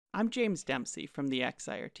I'm James Dempsey from the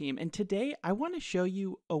Excire team, and today I want to show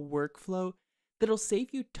you a workflow that'll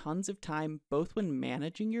save you tons of time both when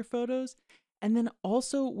managing your photos and then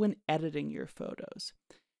also when editing your photos.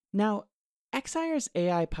 Now, Excire's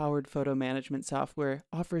AI powered photo management software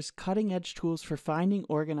offers cutting edge tools for finding,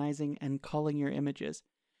 organizing, and culling your images.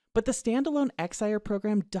 But the standalone Excire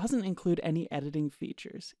program doesn't include any editing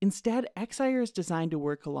features. Instead, Excire is designed to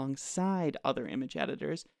work alongside other image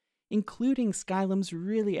editors, including Skylum's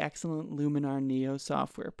really excellent Luminar Neo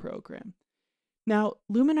software program. Now,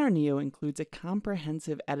 Luminar Neo includes a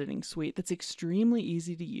comprehensive editing suite that's extremely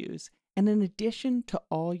easy to use, and in addition to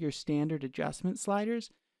all your standard adjustment sliders,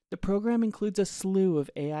 the program includes a slew of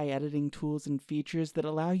AI editing tools and features that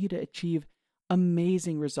allow you to achieve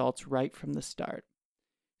amazing results right from the start.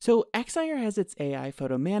 So, Excire has its AI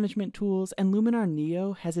photo management tools, and Luminar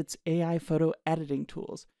Neo has its AI photo editing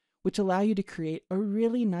tools, which allow you to create a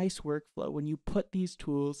really nice workflow when you put these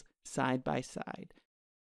tools side by side.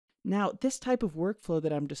 Now, this type of workflow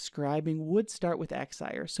that I'm describing would start with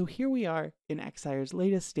Excire, so here we are in Excire's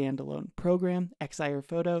latest standalone program, Excire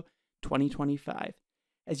Foto 2025.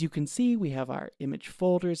 As you can see, we have our image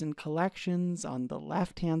folders and collections on the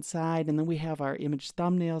left-hand side, and then we have our image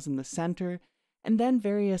thumbnails in the center, and then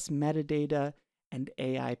various metadata and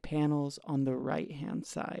AI panels on the right-hand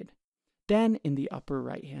side. Then in the upper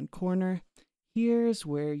right-hand corner, here's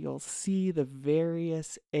where you'll see the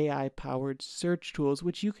various AI-powered search tools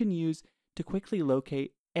which you can use to quickly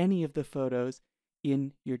locate any of the photos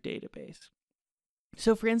in your database.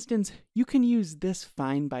 So for instance, you can use this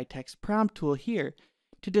Find by Text prompt tool here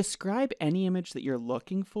to describe any image that you're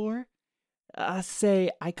looking for. Say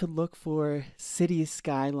I could look for city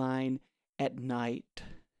skyline at night.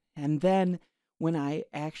 And then when I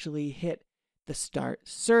actually hit the Start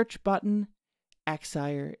Search button,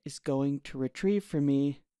 Excire is going to retrieve for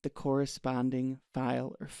me the corresponding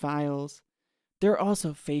file or files. There are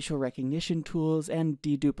also facial recognition tools and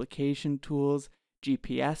deduplication tools,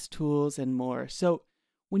 GPS tools, and more. So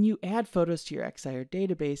when you add photos to your Excire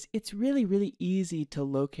database, it's really easy to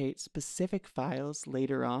locate specific files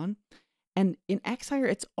later on. And in Excire,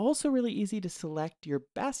 it's also really easy to select your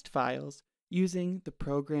best files using the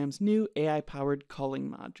program's new AI-powered culling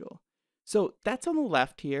module. So that's on the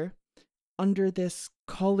left here. Under this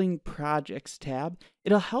Culling Projects tab,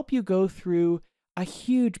 it'll help you go through a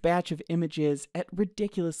huge batch of images at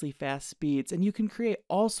ridiculously fast speeds, and you can create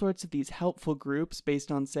all sorts of these helpful groups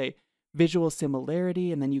based on, say, visual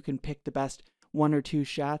similarity, and then you can pick the best one or two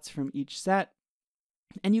shots from each set.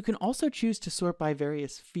 And you can also choose to sort by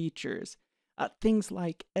various features, things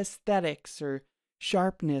like aesthetics or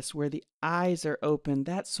sharpness, where the eyes are open,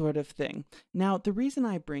 that sort of thing. Now, the reason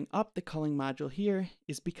I bring up the culling module here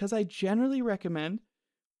is because I generally recommend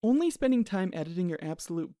only spending time editing your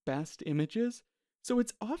absolute best images, so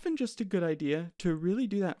it's often just a good idea to really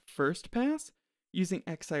do that first pass using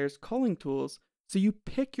Excire's culling tools. So you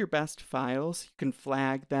pick your best files, you can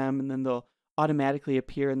flag them, and then they'll automatically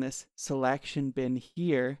appear in this selection bin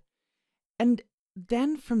here. And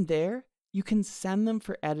then from there, you can send them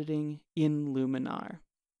for editing in Luminar.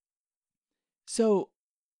 So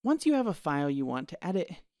once you have a file you want to edit,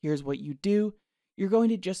 here's what you do. You're going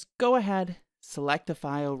to just go ahead, select a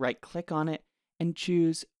file, right-click on it, and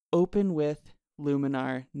choose Open with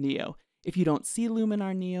Luminar Neo. If you don't see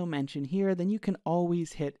Luminar Neo mentioned here, then you can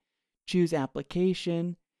always hit Choose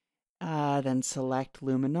Application, then select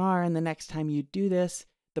Luminar, and the next time you do this,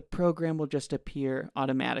 the program will just appear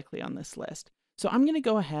automatically on this list. So I'm going to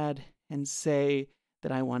go ahead and say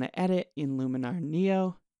that I want to edit in Luminar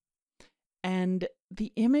Neo, and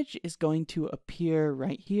the image is going to appear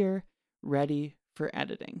right here, ready for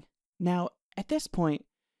editing. Now, at this point,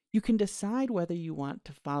 you can decide whether you want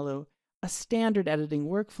to follow a standard editing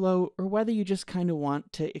workflow or whether you just kind of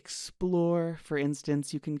want to explore. For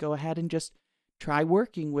instance, you can go ahead and just try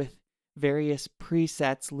working with various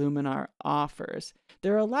presets Luminar offers.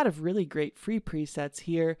 There are a lot of really great free presets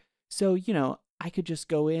here, so, I could just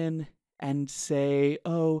go in and say,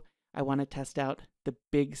 oh, I want to test out the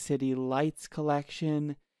Big City Lights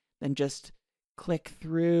collection, then just click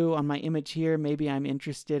through on my image here. Maybe I'm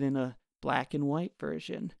interested in a black and white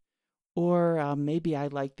version. Or maybe I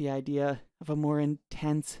like the idea of a more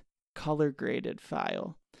intense color graded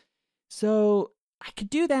file. So I could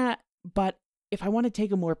do that, but if I want to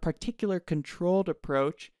take a more particular controlled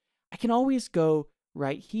approach, I can always go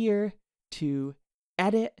right here to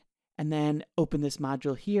Edit and then open this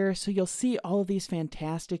module here. So you'll see all of these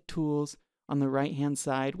fantastic tools on the right-hand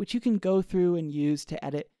side, which you can go through and use to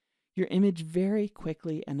edit your image very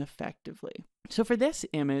quickly and effectively. So for this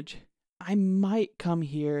image, I might come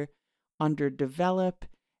here under Develop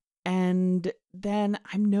And then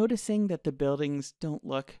I'm noticing that the buildings don't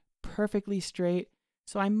look perfectly straight,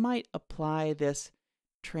 so I might apply this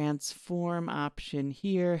transform option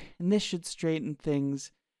here, and this should straighten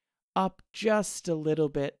things up just a little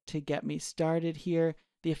bit to get me started here.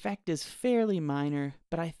 The effect is fairly minor,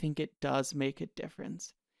 but I think it does make a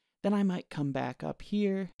difference. Then I might come back up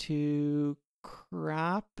here to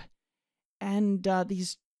crop, and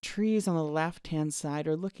these trees on the left-hand side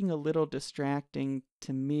are looking a little distracting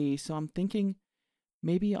to me, so I'm thinking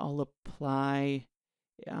maybe I'll apply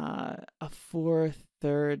a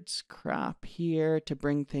 4/3 crop here to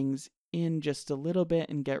bring things in just a little bit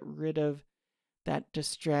and get rid of that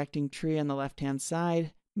distracting tree on the left-hand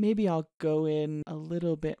side. Maybe I'll go in a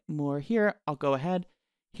little bit more here. I'll go ahead,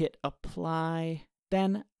 hit apply.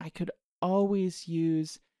 Then I could always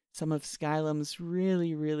use some of Skylum's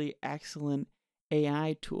really excellent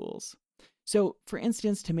AI tools. So for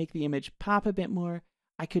instance, to make the image pop a bit more,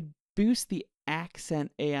 I could boost the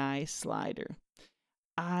accent AI slider.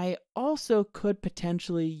 I also could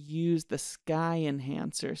potentially use the sky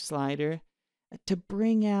enhancer slider to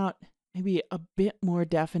bring out maybe a bit more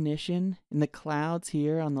definition in the clouds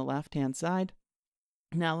here on the left-hand side.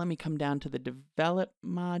 Now let me come down to the develop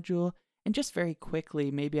module, and just very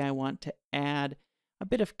quickly, maybe I want to add a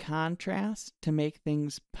bit of contrast to make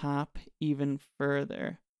things pop even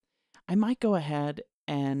further. I might go ahead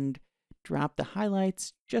and drop the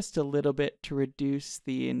highlights just a little bit to reduce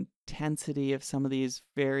the intensity of some of these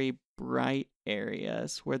very bright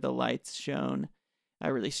areas where the light's shown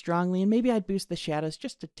really strongly. And maybe I'd boost the shadows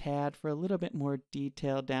just a tad for a little bit more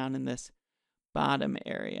detail down in this bottom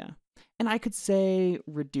area. And I could say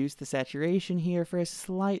reduce the saturation here for a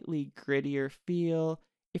slightly grittier feel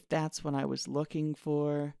if that's what I was looking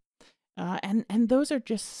for. And those are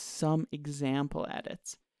just some example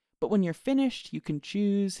edits. But when you're finished, you can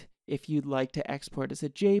choose if you'd like to export as a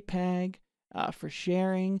JPEG for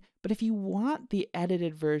sharing. But if you want the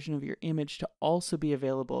edited version of your image to also be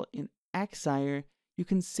available in Excire, you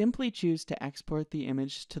can simply choose to export the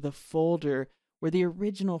image to the folder where the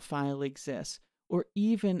original file exists, or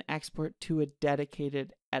even export to a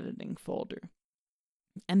dedicated editing folder.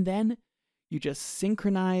 And then you just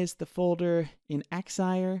synchronize the folder in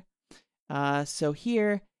Excire. So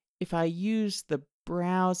here, if I use the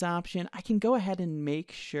browse option, I can go ahead and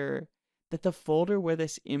make sure that the folder where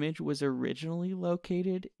this image was originally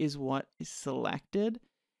located is what is selected.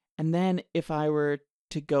 And then if I were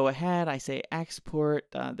to go ahead, I say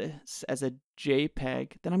export this as a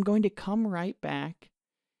JPEG, then I'm going to come right back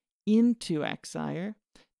into Excire.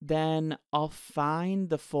 Then I'll find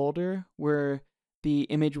the folder where the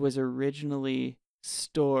image was originally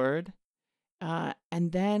stored.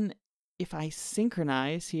 And then if I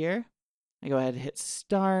synchronize here, I go ahead and hit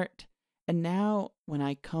start. And now when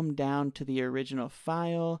I come down to the original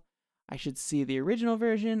file, I should see the original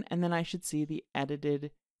version, and then I should see the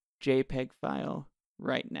edited JPEG file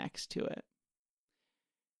right next to it.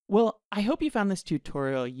 Well, I hope you found this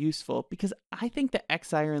tutorial useful because I think that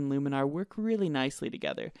Excire and Luminar work really nicely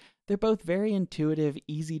together. They're both very intuitive,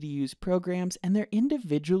 easy to use programs, and they're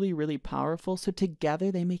individually really powerful, so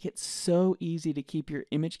together they make it so easy to keep your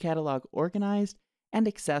image catalog organized and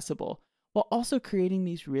accessible, while also creating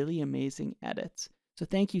these really amazing edits. So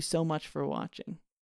thank you so much for watching.